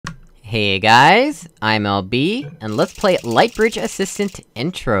Hey guys, I'm LB, and let's play Lightbridge Assistant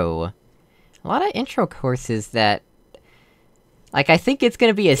Intro. A lot of intro courses that... Like, I think it's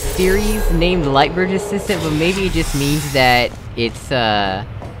gonna be a series named Lightbridge Assistant, but maybe it just means that it's,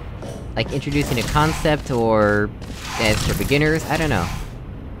 like, introducing a concept, or... it's for beginners, I don't know.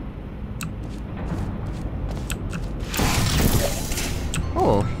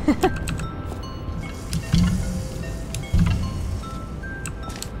 Oh.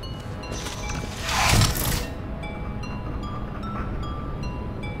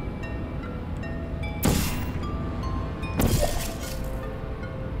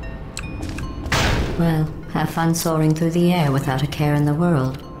 Well, have fun soaring through the air without a care in the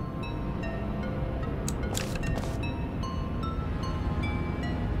world.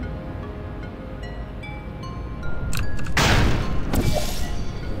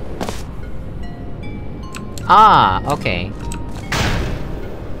 Ah, okay.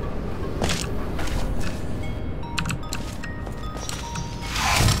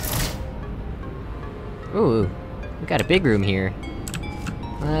 Ooh, we got a big room here.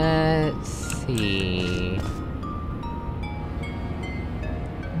 Let's see...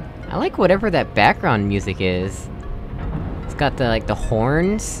 I like whatever that background music is. It's got the, like, the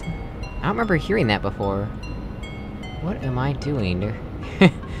horns. I don't remember hearing that before. What am I doing?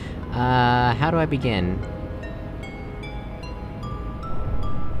 How do I begin?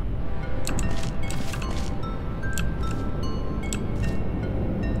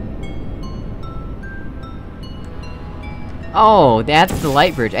 Oh, that's the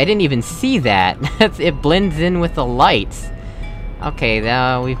light bridge. I didn't even see that! It blends in with the lights! Okay,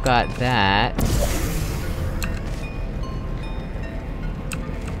 now we've got that.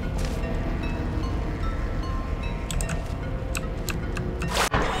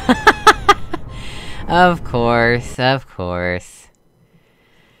 Of course, of course.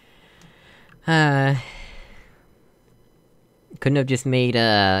 Couldn't have just made,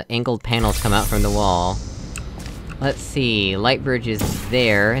 angled panels come out from the wall. Let's see, Lightbridge is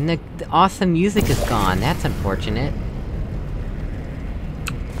there, and the awesome music is gone, that's unfortunate.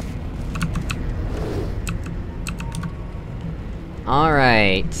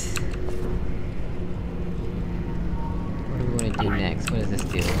 Alright. What do we wanna do next? What does this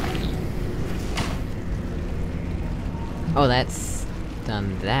do? Oh, that's...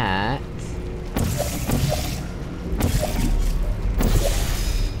 done that.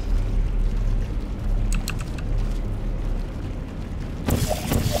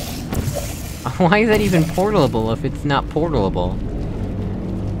 Why is that even portable if it's not portable?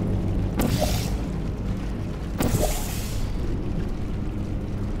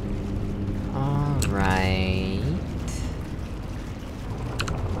 Alright...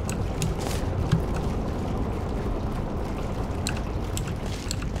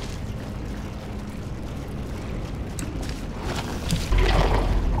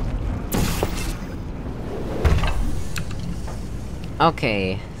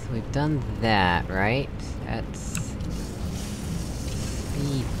 Okay, so we've done that, right? That's...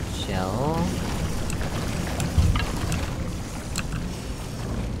 speed gel...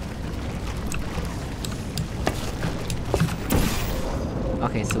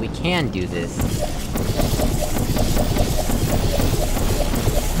 Okay, so we can do this.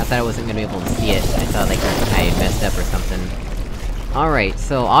 I thought I wasn't gonna be able to see it. I thought, like, I had messed up or something. Alright,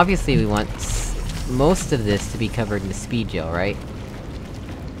 so obviously we want most of this to be covered in speed gel, right?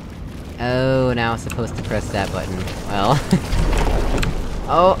 Oh, now I'm supposed to press that button. Well...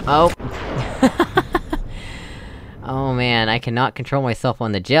 Oh. Oh man, I cannot control myself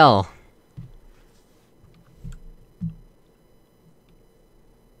on the gel!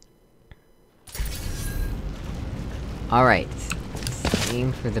 Alright. Let's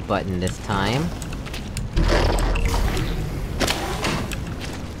aim for the button this time.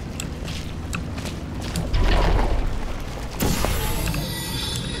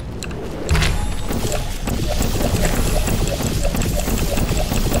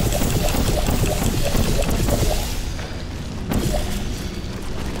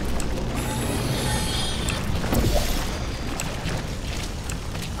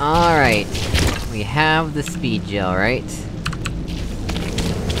 Alright. We have the speed gel, right?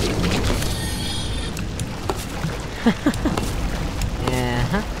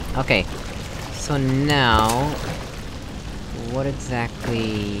 Uh-huh. Okay. So now... what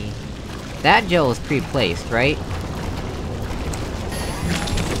exactly... That gel is pre-placed, right?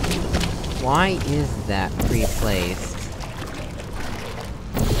 Why is that pre-placed?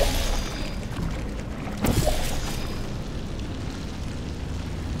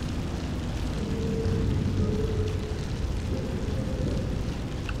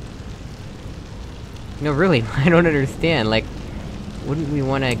 No, really, I don't understand, like... Wouldn't we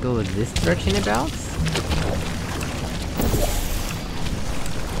wanna go this direction it bounce?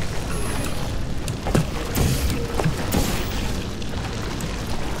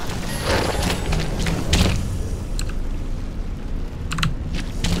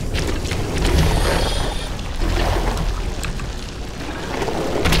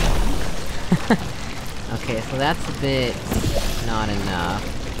 Okay, so that's a bit... not enough.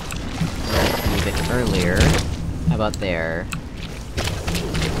 Let's move it earlier. How about there?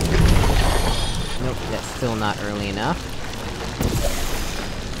 Nope, that's still not early enough.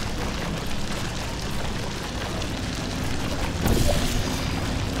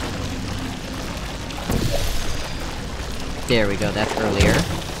 There we go, that's earlier.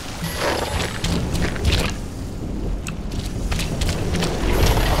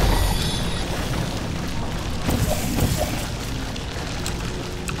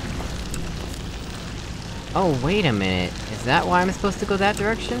 Oh, wait a minute. Is that why I'm supposed to go that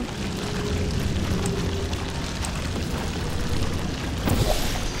direction?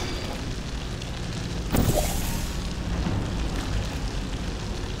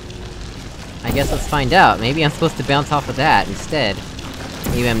 I guess let's find out. Maybe I'm supposed to bounce off of that instead.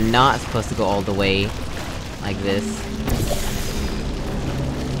 Maybe I'm not supposed to go all the way... like this.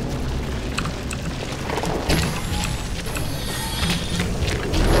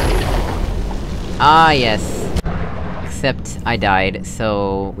 Ah, yes. Except I died,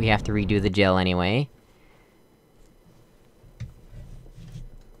 so we have to redo the gel anyway.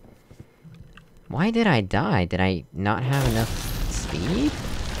 Why did I die? Did I not have enough speed?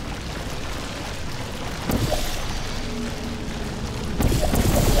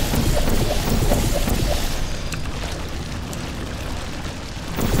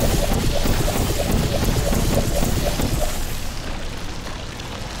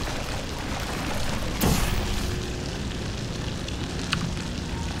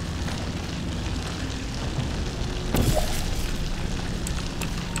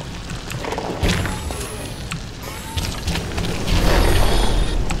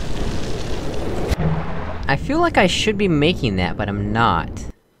 I feel like I should be making that, but I'm not.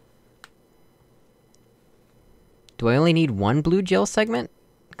 Do I only need one blue gel segment?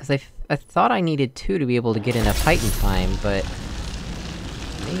 Cause I thought I needed 2 to be able to get enough height and time, but...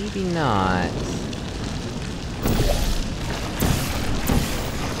 maybe not.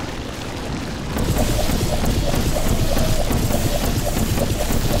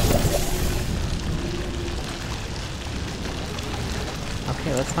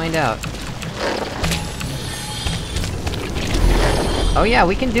 Okay, let's find out. Oh yeah,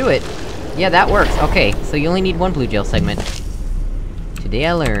 we can do it! Yeah, that works, okay, so you only need 1 blue gel segment. Today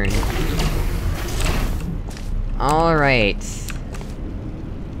I learned. Alright.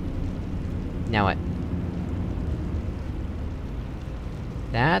 Now what?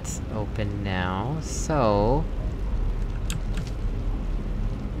 That's open now, so...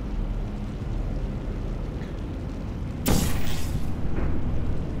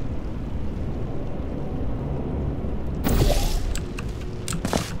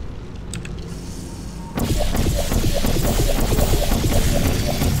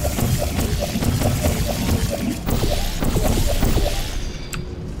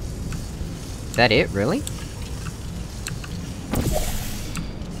 Is that it, really?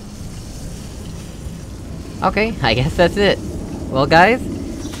 Okay, I guess that's it. Well guys,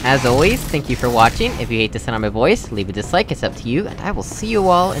 as always, thank you for watching. If you hate the sound of my voice, leave a dislike, it's up to you, and I will see you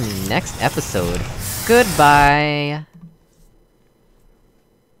all in the next episode. Goodbye!